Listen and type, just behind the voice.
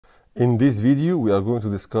In this video, we are going to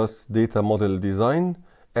discuss data model design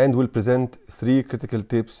and will present 3 critical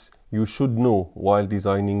tips you should know while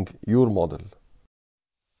designing your model.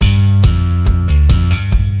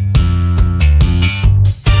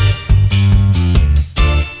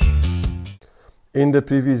 In the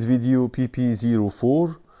previous video,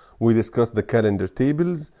 PP04, we discussed the calendar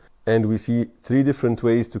tables, and we see 3 different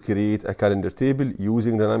ways to create a calendar table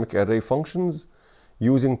using dynamic array functions,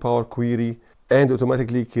 using Power Query, and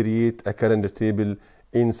automatically create a calendar table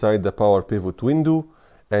inside the Power Pivot window.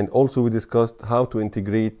 And also we discussed how to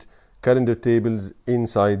integrate calendar tables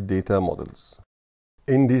inside data models.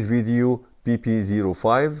 In this video,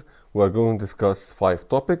 PP05, we are going to discuss 5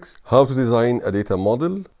 topics: how to design a data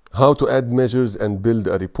model, how to add measures and build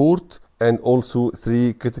a report, and also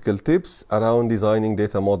 3 critical tips around designing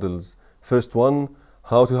data models. First one,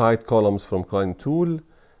 how to hide columns from CLINET tool.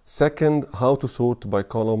 Second, how to sort by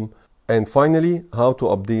column. And finally, how to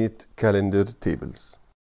update calendar tables.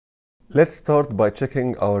 Let's start by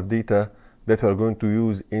checking our data that we are going to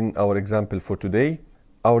use in our example for today.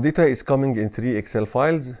 Our data is coming in 3 Excel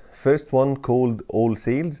files. First one called all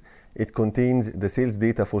sales. It contains the sales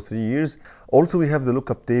data for 3 years. Also, we have the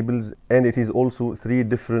lookup tables, and it is also 3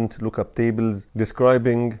 different lookup tables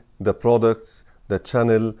describing the products, the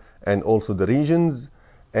channel, and also the regions.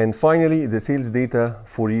 And finally, the sales data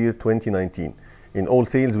for year 2019. In all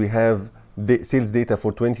sales, we have the sales data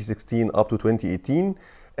for 2016 up to 2018,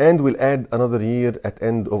 and we'll add another year at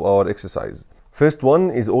end of our exercise. First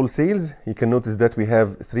one is all sales. You can notice that we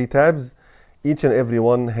have 3 tabs. Each and every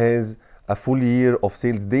one has a full year of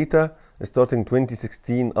sales data starting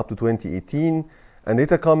 2016 up to 2018, and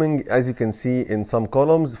data coming, as you can see, in some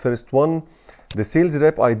columns. First one, the sales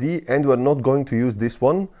rep ID, and we are not going to use this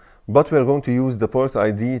one, but we are going to use the product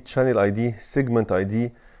ID, channel ID, segment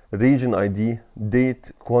ID, region ID,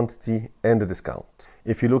 date, quantity, and the discount.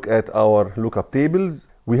 If you look at our lookup tables,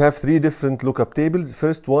 we have 3 different lookup tables.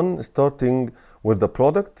 First one, starting with the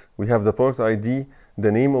product, we have the product ID,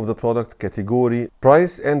 the name of the product, category,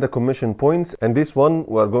 price, and the commission points. And this one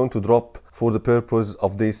we are going to drop for the purpose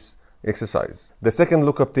of this exercise. The second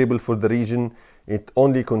lookup table for the region, it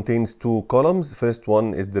only contains 2 columns. First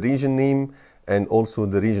one is the region name and also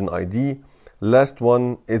the region ID. Last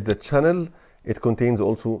one is the channel. It contains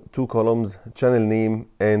also 2 columns, channel name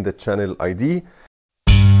and the channel ID.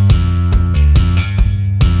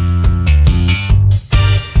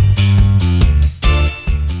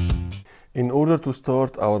 In order to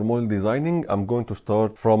start our model designing, I'm going to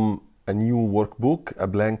start from a new workbook, a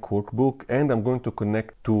blank workbook, and I'm going to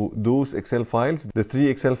connect to those Excel files, the 3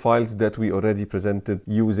 Excel files that we already presented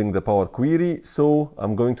using the Power Query. So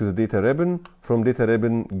I'm going to the data ribbon. From data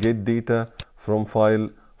ribbon, get data, from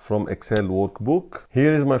file, from Excel workbook.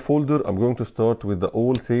 Here is my folder. I'm going to start with the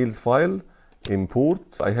all sales file, import.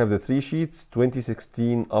 I have the 3 sheets,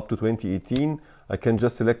 2016 up to 2018. I can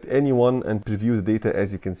just select any one and preview the data,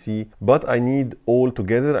 as you can see, but I need all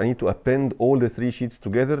together. I need to append all the 3 sheets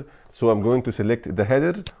together. So I'm going to select the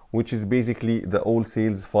header, which is basically the all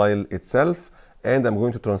sales file itself, and I'm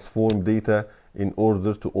going to transform data in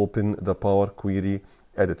order to open the Power Query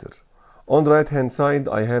editor. On the right hand side,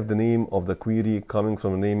 I have the name of the query coming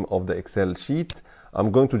from the name of the Excel sheet. I'm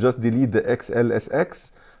going to just delete the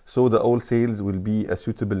XLSX, so the all sales will be a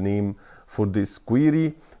suitable name for this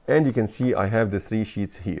query. And you can see I have the 3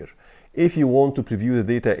 sheets here. If you want to preview the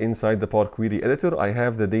data inside the Power Query editor, I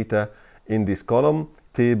have the data in this column,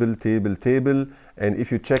 table, table, table. And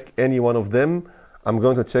if you check any one of them, I'm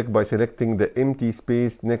going to check by selecting the empty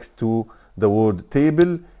space next to the word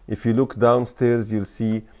table. If you look downstairs, you'll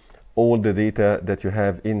see all the data that you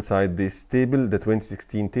have inside this table, the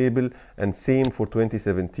 2016 table, and same for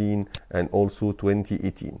 2017 and also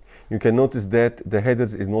 2018. You can notice that the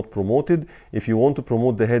headers is not promoted. If you want to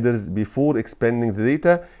promote the headers before expanding the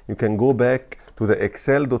data, you can go back to the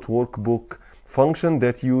excel.workbook function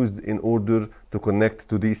that used in order to connect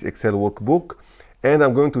to this Excel workbook. And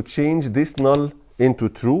I'm going to change this null into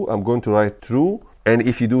true. I'm going to write true. And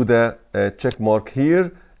if you do the check mark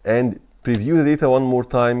here and preview the data one more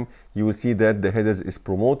time, you will see that the headers is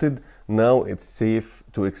promoted. Now it's safe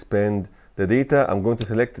to expand the data. I'm going to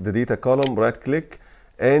select the data column, right click,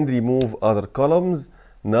 and remove other columns.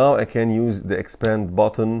 Now I can use the expand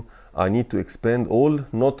button. I need to expand all.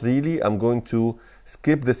 Not really. I'm going to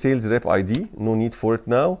skip the sales rep ID. No need for it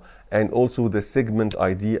now. And also the segment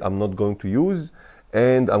ID I'm not going to use.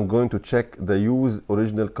 And I'm going to check the use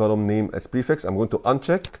original column name as prefix. I'm going to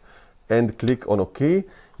uncheck and click on OK.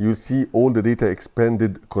 You'll see all the data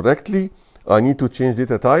expanded correctly. I need to change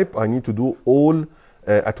data type. I need to do all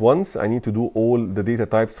at once. I need to do all the data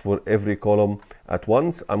types for every column at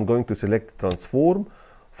once. I'm going to select transform.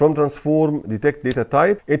 From transform, detect data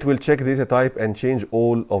type. It will check data type and change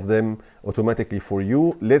all of them automatically for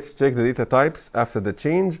you. Let's check the data types after the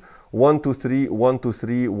change. 123,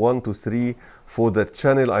 123, 123 for the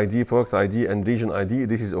channel ID, product ID, and region ID.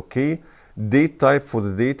 This is okay. Date type for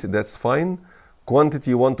the date, that's fine.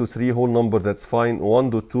 Quantity 123, whole number, that's fine.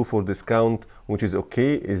 1.2 for discount, which is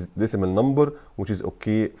okay, is decimal number, which is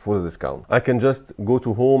okay for the discount. I can just go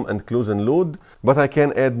to home and close and load, but I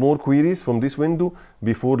can add more queries from this window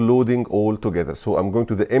before loading all together. So I'm going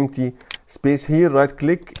to the empty space here, right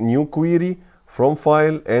click, new query, from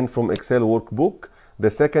file and from Excel workbook. The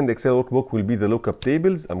second Excel workbook will be the lookup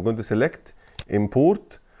tables. I'm going to select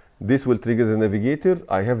import. This will trigger the navigator.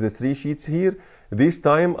 I have the 3 sheets here. This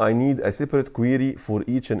time I need a separate query for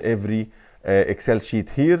each and every Excel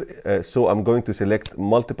sheet here. So I'm going to select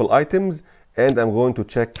multiple items and I'm going to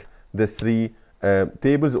check the 3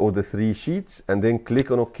 tables or the 3 sheets and then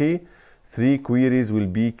click on OK. 3 queries will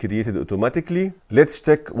be created automatically. Let's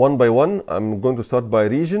check one by one. I'm going to start by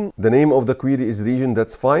region. The name of the query is region,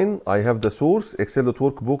 that's fine. I have the source,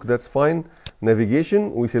 Excel.workbook, that's fine.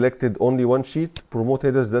 Navigation, we selected only 1 sheet. Promote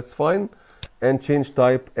headers, that's fine. And change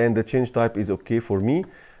type, and the change type is okay for me.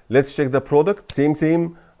 Let's check the product.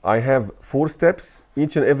 Same. I have 4 steps.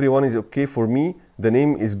 Each and every one is okay for me. The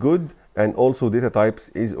name is good and also data types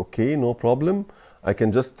is okay, no problem. I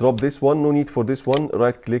can just drop this one, no need for this one,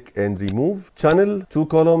 right click and remove. Channel, 2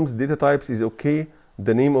 columns, data types is okay.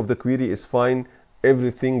 The name of the query is fine.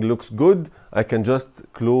 Everything looks good. I can just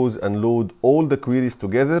close and load all the queries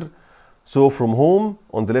together. So from home,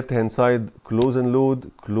 on the left hand side, close and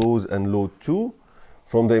load 2.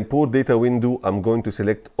 From the import data window, I'm going to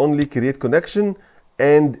select only create connection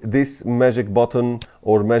and this magic button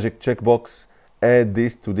or magic checkbox, add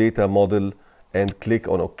this to data model and click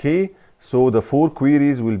on OK. So the 4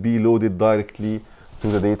 queries will be loaded directly to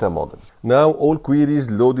the data model. Now all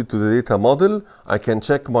queries loaded to the data model. I can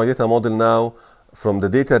check my data model now from the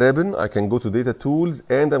data ribbon. I can go to data tools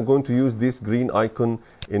and I'm going to use this green icon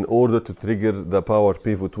in order to trigger the Power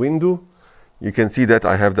Pivot window. You can see that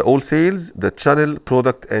I have the all sales, the channel,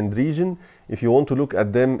 product and region. If you want to look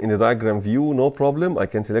at them in the diagram view, no problem. I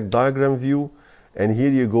can select diagram view and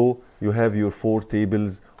here you go. You have your 4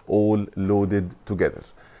 tables all loaded together.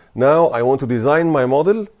 Now I want to design my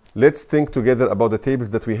model. Let's think together about the tables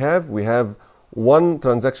that we have. We have 1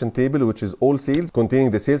 transaction table, which is all sales,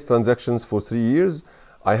 containing the sales transactions for 3 years.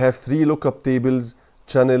 I have 3 lookup tables,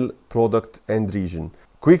 channel, product, and region.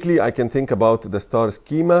 Quickly, I can think about the star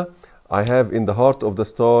schema. I have in the heart of the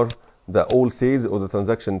star the all sales or the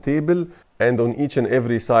transaction table, and on each and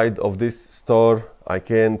every side of this star, I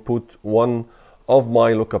can put 1 of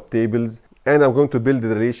my lookup tables, and I'm going to build the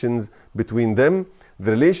relations between them.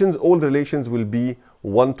 The relations, all the relations will be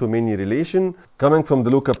one-to-many relation coming from the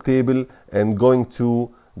lookup table and going to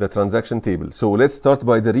the transaction table. So let's start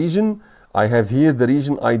by the region. I have here the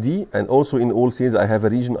region ID and also in all sales I have a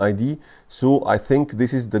region ID. So I think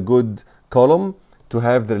this is the good column to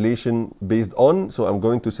have the relation based on. So I'm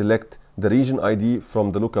going to select the region ID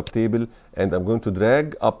from the lookup table and I'm going to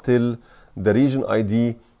drag up till the region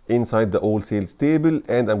ID inside the all sales table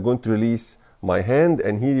and I'm going to release my hand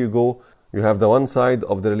and here you go. You have the one side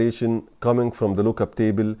of the relation coming from the lookup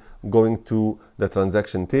table going to the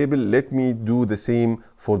transaction table. Let me do the same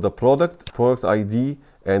for the product ID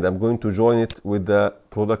and I'm going to join it with the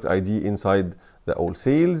product ID inside the all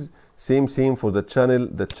sales. Same for the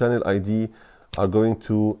channel ID are going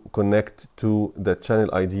to connect to the channel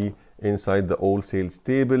ID inside the all sales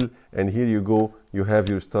table and here you go, you have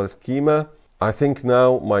your star schema. I think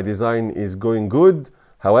now my design is going good.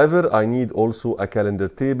 However, I need also a calendar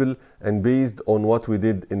table and based on what we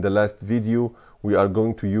did in the last video, we are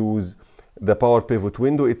going to use the Power Pivot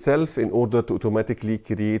window itself in order to automatically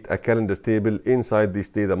create a calendar table inside this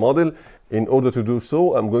data model. In order to do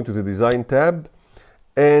so, I'm going to the Design tab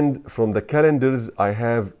and from the calendars, I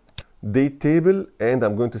have Date table and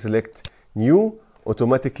I'm going to select New.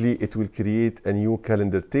 Automatically, it will create a new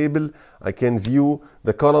calendar table. I can view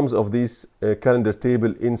the columns of this calendar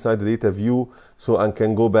table inside the data view. So I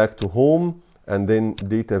can go back to home and then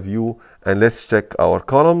data view and let's check our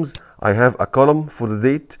columns. I have a column for the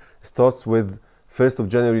date, starts with 1st of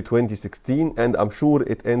January 2016 and I'm sure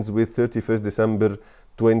it ends with 31st December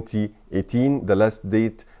 2018, the last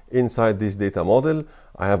date inside this data model.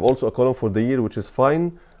 I have also a column for the year, which is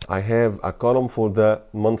fine. I have a column for the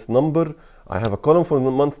month number. I have a column for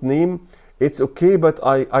the month name. It's okay, but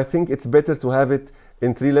I think it's better to have it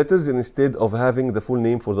in 3 letters instead of having the full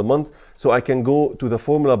name for the month. So I can go to the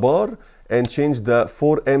formula bar and change the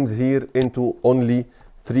 4 M's here into only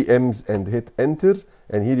 3 M's and hit enter.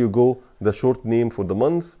 And here you go, the short name for the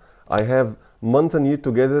month. I have month and year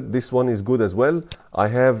together. This one is good as well. I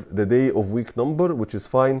have the day of week number, which is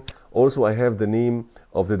fine. Also, I have the name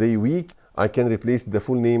of the day week. I can replace the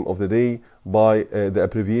full name of the day by the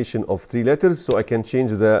abbreviation of 3 letters. So I can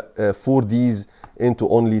change the 4 Ds into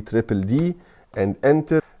only triple D and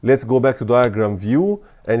enter. Let's go back to diagram view,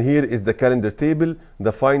 and here is the calendar table,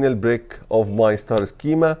 the final brick of my star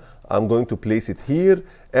schema. I'm going to place it here,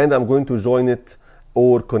 and I'm going to join it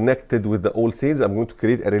or connect it with the all sales. I'm going to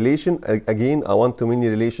create a relation. Again, I want many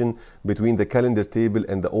relation between the calendar table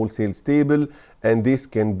and the all sales table, and this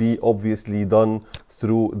can be obviously done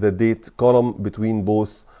through the date column between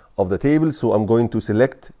both of the tables. So I'm going to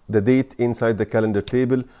select the date inside the calendar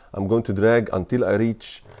table. I'm going to drag until I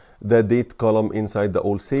reach the date column inside the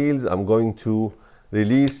all sales. I'm going to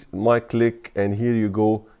release my click, and here you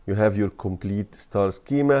go. You have your complete star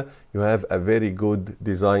schema. You have a very good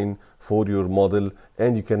design for your model,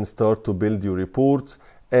 and you can start to build your reports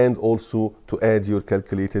and also to add your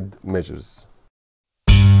calculated measures.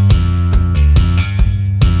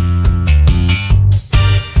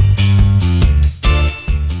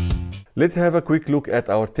 Let's have a quick look at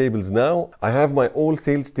our tables now. I have my all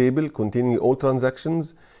sales table containing all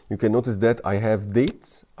transactions. You can notice that I have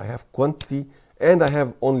dates, I have quantity, and I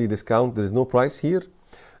have only discount. There is no price here.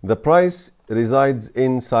 The price resides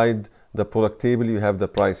inside the product table. You have the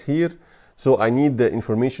price here. So I need the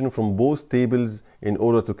information from both tables in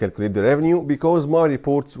order to calculate the revenue, because my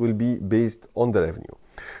reports will be based on the revenue.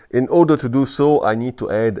 In order to do so, I need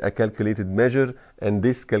to add a calculated measure, and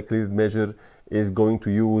this calculated measure is going to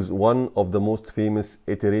use one of the most famous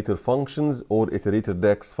iterator functions or iterator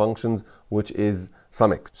DAX functions, which is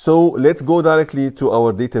SUMX. So let's go directly to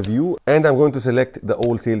our data view, and I'm going to select the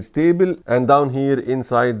all sales table, and down here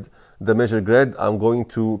inside the measure grid, I'm going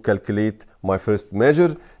to calculate my first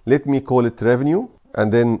measure. Let me call it revenue, and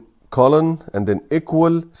then colon, and then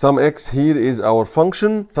equal SUMX. Here is our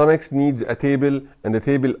function. SUMX needs a table, and the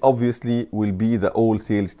table obviously will be the all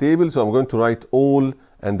sales table. So I'm going to write all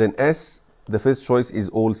and then S. The first choice is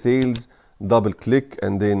all sales, double click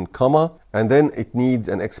and then comma, and then it needs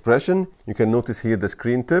an expression. You can notice here the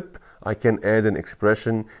screen tip. I can add an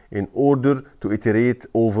expression in order to iterate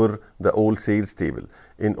over the all sales table.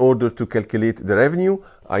 In order to calculate the revenue,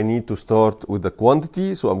 I need to start with the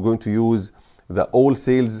quantity. So I'm going to use the all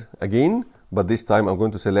sales again, but this time I'm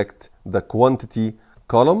going to select the quantity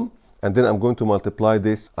column, and then I'm going to multiply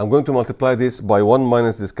this. I'm going to multiply this by 1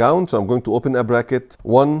 minus discount. So I'm going to open a bracket,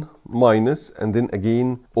 1 minus, and then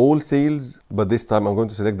again all sales, but this time I'm going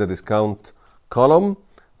to select the discount column,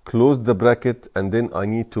 close the bracket, and then I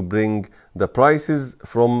need to bring the prices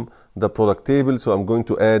from the product table. So I'm going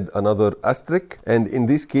to add another asterisk, and in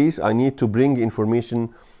this case I need to bring information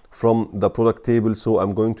from the product table. So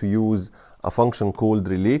I'm going to use a function called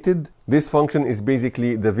related. This function is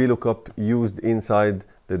basically the VLOOKUP used inside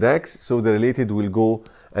the DAX. So the related will go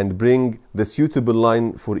and bring the suitable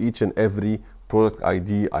line for each and every product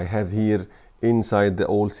ID I have here inside the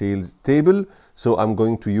all sales table. So I'm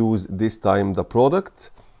going to use this time the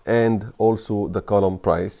product and also the column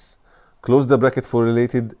price. Close the bracket for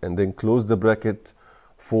related, and then close the bracket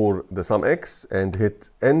for the SUMX and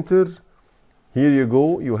hit enter. Here you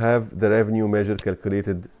go, you have the revenue measure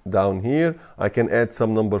calculated down here. I can add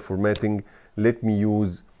some number formatting. Let me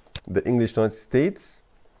use the English United States,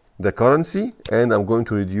 the currency, and I'm going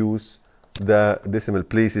to reduce the decimal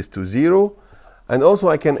places to 0. And also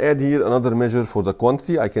I can add here another measure for the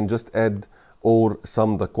quantity. I can just add or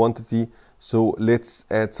sum the quantity. So let's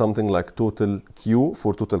add something like total Q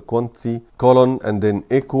for total quantity, colon, and then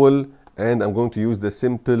equal, and I'm going to use the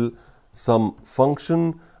simple sum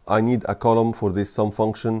function. I need a column for this sum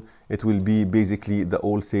function. It will be basically the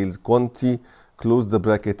all sales quantity. Close the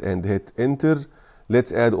bracket and hit enter.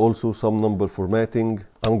 Let's add also some number formatting.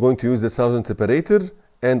 I'm going to use the thousand separator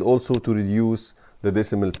and also to reduce the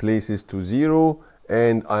decimal places to 0.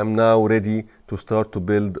 And I'm now ready to start to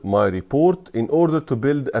build my report. In order to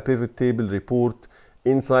build a pivot table report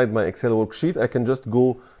inside my Excel worksheet, I can just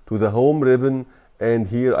go to the home ribbon, and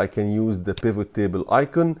here I can use the pivot table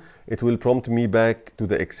icon. It will prompt me back to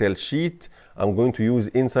the Excel sheet. I'm going to use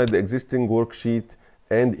inside the existing worksheet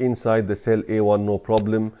and inside the cell A1, no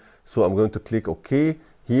problem. So I'm going to click OK.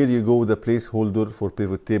 Here you go, the placeholder for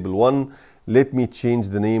pivot table 1. Let me change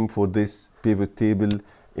the name for this pivot table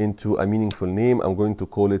into a meaningful name. I'm going to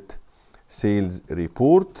call it sales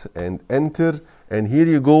report and enter. And here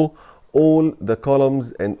you go, all the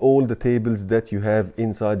columns and all the tables that you have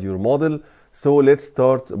inside your model. So let's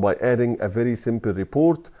start by adding a very simple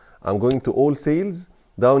report. I'm going to all sales.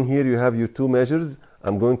 Down here you have your two measures.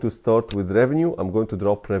 I'm going to start with revenue. I'm going to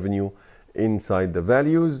drop revenue inside the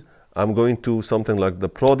values. I'm going to something like the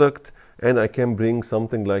product, and I can bring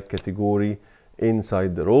something like category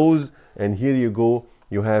inside the rows, and here you go.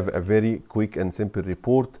 You have a very quick and simple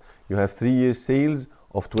report. You have 3 years sales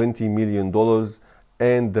of $20 million,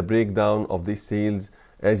 and the breakdown of these sales,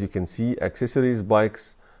 as you can see, accessories,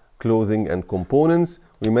 bikes, clothing, and components.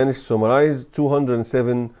 We managed to summarize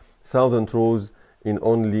 207,000 rows in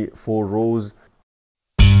only 4 rows.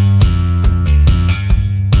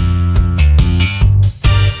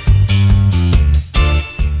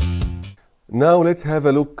 Now let's have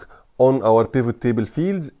a look on our pivot table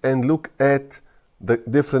fields and look at the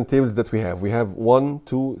different tables that we have. We have 1,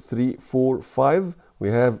 2, 3, 4, 5. We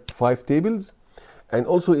have 5 tables. And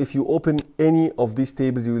also, if you open any of these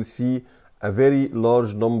tables, you will see a very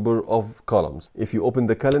large number of columns. If you open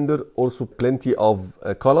the calendar, also plenty of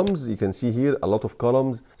columns. You can see here a lot of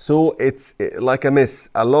columns. So it's like a mess,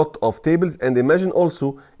 a lot of tables. And imagine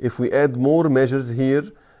also if we add more measures here,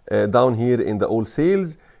 down here in the all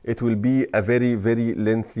sales, it will be a very, very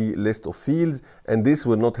lengthy list of fields, and this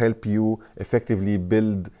will not help you effectively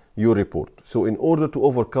build your report. So in order to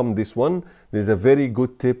overcome this one, there's a very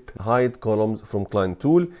good tip: hide columns from CLINET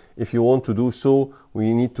tool. If you want to do so,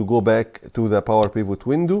 we need to go back to the Power Pivot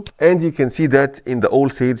window, and you can see that in the all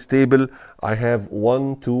sales table, I have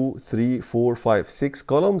 1, 2, 3, 4, 5, 6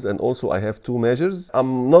 columns, and also I have 2 measures.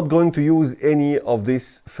 I'm not going to use any of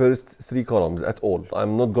these first 3 columns at all.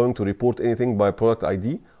 I'm not going to report anything by product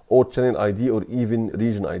ID or channel ID or even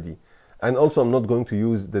region ID. And also I'm not going to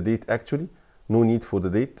use the date actually. No need for the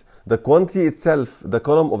date. The quantity itself, the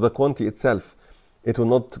column of the quantity itself, it will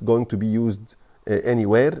not going to be used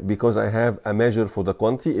anywhere because I have a measure for the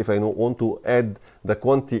quantity. If I want to add the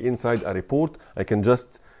quantity inside a report, I can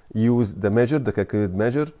just use the measure, the calculated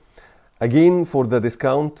measure. Again, for the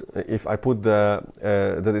discount, if I put the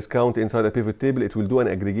discount inside a pivot table, it will do an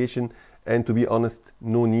aggregation. And to be honest,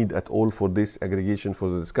 no need at all for this aggregation for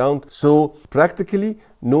the discount. So practically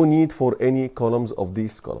no need for any columns of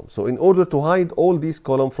these columns. So in order to hide all these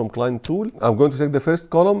columns from CLINET tool, I'm going to take the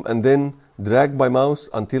first column and then drag my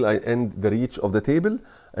mouse until I end the reach of the table.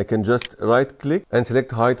 I can just right click and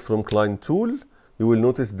select hide from CLINET tool. You will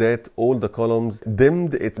notice that all the columns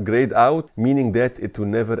dimmed, it's grayed out, meaning that it will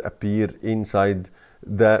never appear inside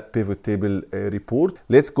the pivot table report.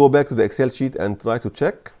 Let's go back to the Excel sheet and try to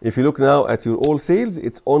check. If you look now at your all sales,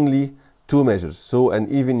 it's only 2 measures. So, and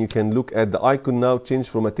even you can look at the icon now change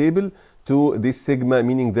from a table to this sigma,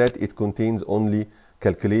 meaning that it contains only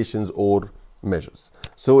calculations or measures.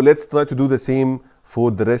 So let's try to do the same for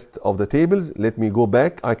the rest of the tables. Let me go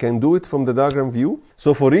back. I can do it from the diagram view.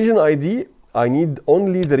 So for region ID, I need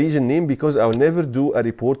only the region name because I will never do a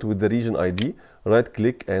report with the region ID. Right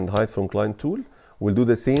click and hide from CLINET tool. We'll do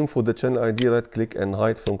the same for the channel ID, right click and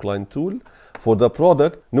hide from CLINET tool. For the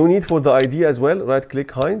product, no need for the ID as well, right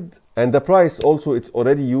click, hide. And the price also, it's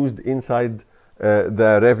already used inside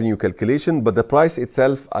the revenue calculation, but the price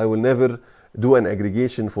itself, I will never do an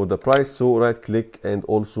aggregation for the price. So right click and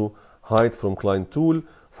also hide from CLINET tool.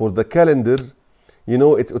 For the calendar, you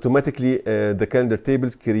know, it's automatically the calendar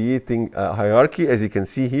tables creating a hierarchy, as you can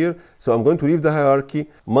see here. So I'm going to leave the hierarchy.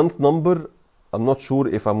 Month number, I'm not sure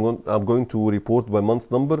if I'm going to report by month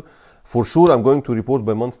number. For sure, I'm going to report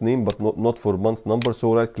by month name, but not for month number.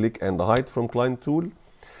 So right click and hide from CLINET tool.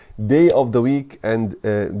 Day of the week and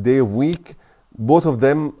day of week, both of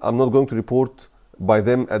them, I'm not going to report by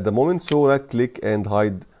them at the moment. So right click and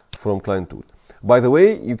hide from CLINET tool. By the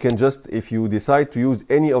way, you can just, if you decide to use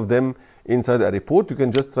any of them inside a report, you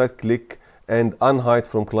can just right click and unhide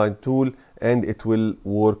from CLINET tool, and it will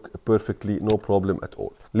work perfectly, no problem at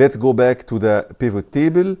all. Let's go back to the pivot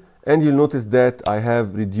table, and you'll notice that I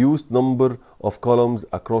have reduced number of columns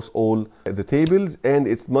across all the tables, and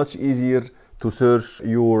it's much easier to search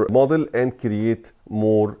your model and create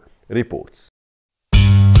more reports.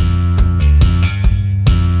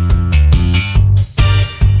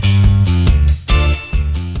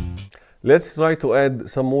 Let's try to add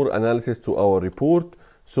some more analysis to our report.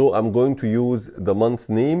 So I'm going to use the month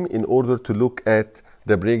name in order to look at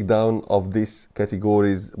the breakdown of these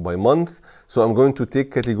categories by month. So I'm going to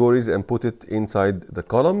take categories and put it inside the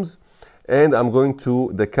columns, and I'm going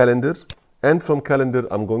to the calendar, and from calendar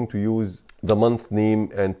I'm going to use the month name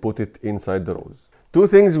and put it inside the rows. 2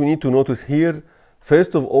 things we need to notice here.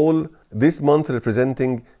 First of all, this month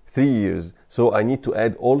representing 3 years, so I need to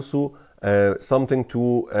add also something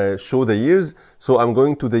to show the years. So I'm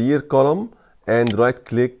going to the year column and right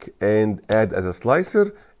click and add as a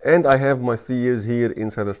slicer, and I have my 3 years here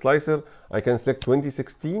inside the slicer. I can select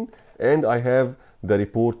 2016 and I have the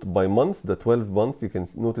report by month, the 12 month you can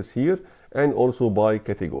notice here, and also by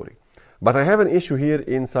category. But I have an issue here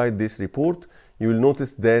inside this report. you will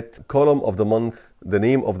notice that column of the month, the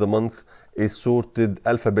name of the month, is sorted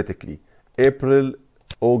alphabetically. April,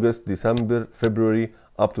 August, December, February,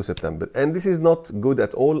 up to September. And this is not good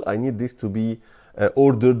at all. I need this to be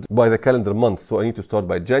ordered by the calendar month. So I need to start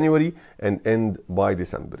by January and end by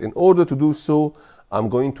December. In order to do so, I'm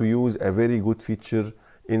going to use a very good feature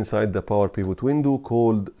inside the Power Pivot window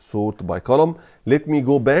called Sort by Column. Let me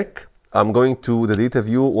go back. I'm going to the data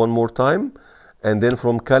view one more time, and then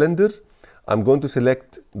from calendar, I'm going to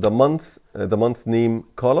select the month name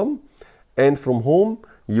column, and from home,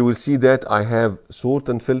 you will see that I have sort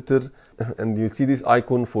and filter, and you'll see this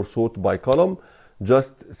icon for sort by column.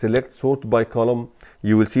 Just select sort by column.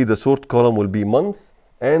 You will see the sort column will be month,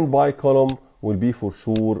 and by column will be for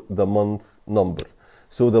sure the month number.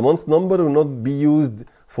 So the month number will not be used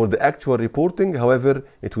for the actual reporting. However,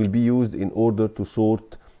 it will be used in order to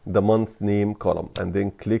sort the month name column, and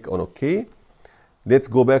then click on OK. Let's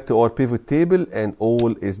go back to our pivot table, and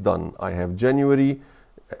all is done. I have January,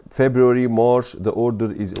 February, March. The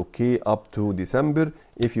order is OK up to December.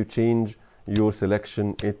 If you change your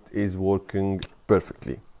selection, it is working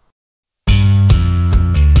perfectly.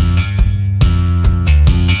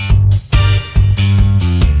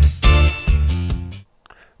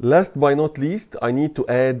 Last but not least, I need to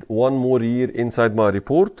add one more year inside my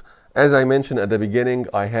report. As I mentioned at the beginning,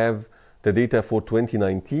 I have the data for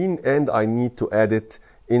 2019 and I need to add it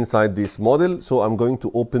inside this model. So I'm going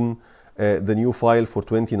to open the new file for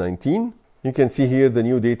 2019. You can see here the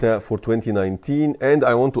new data for 2019, and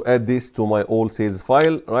I want to add this to my all sales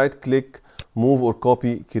file. Right click, move or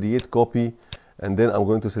copy, create copy, and then I'm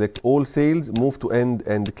going to select all sales, move to end,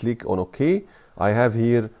 and click on OK. I have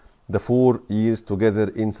here the 4 years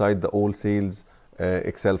together inside the all sales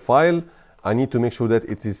Excel file. I need to make sure that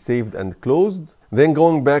it is saved and closed. Then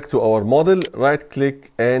going back to our model, right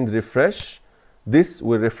click and refresh. This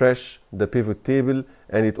will refresh the pivot table,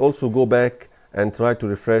 and it also go back and try to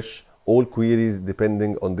refresh all queries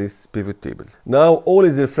depending on this pivot table. Now all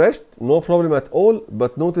is refreshed, no problem at all,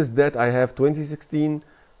 but notice that I have 2016,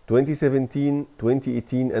 2017,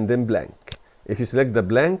 2018, and then blank. If you select the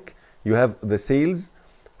blank, you have the sales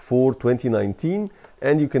for 2019,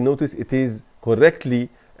 and you can notice it is correctly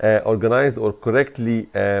organized or correctly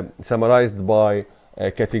summarized by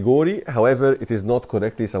category. However, it is not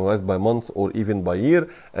correctly summarized by month or even by year,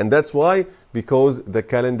 and that's why, because the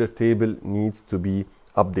calendar table needs to be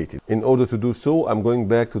updated. In order to do so, I'm going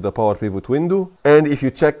back to the Power Pivot window, and if you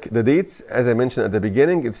check the dates, as I mentioned at the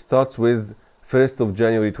beginning, it starts with 1st of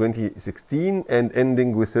January 2016 and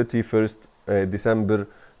ending with 31st December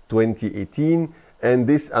 2018, and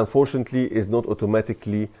this unfortunately is not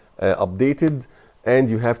automatically updated,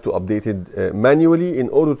 and you have to update it manually. In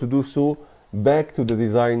order to do so, back to the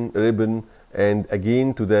design ribbon and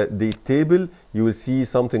again to the date table, you will see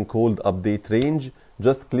something called update range.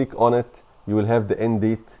 Just click on it. You will have the end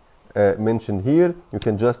date mentioned here. You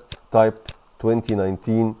can just type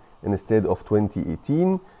 2019 instead of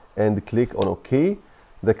 2018 and click on OK.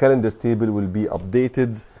 The calendar table will be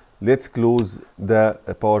updated. Let's close the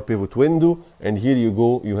Power Pivot window, and here you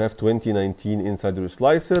go. You have 2019 inside your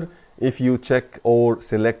slicer. If you check or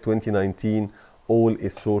select 2019, all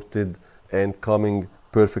is sorted and coming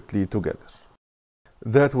perfectly together.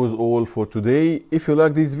 That was all for today. If you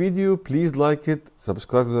like this video, please like it,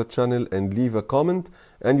 subscribe to the channel, and leave a comment,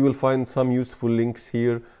 and you will find some useful links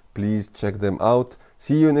here. Please check them out.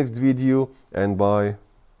 See you next video, and bye.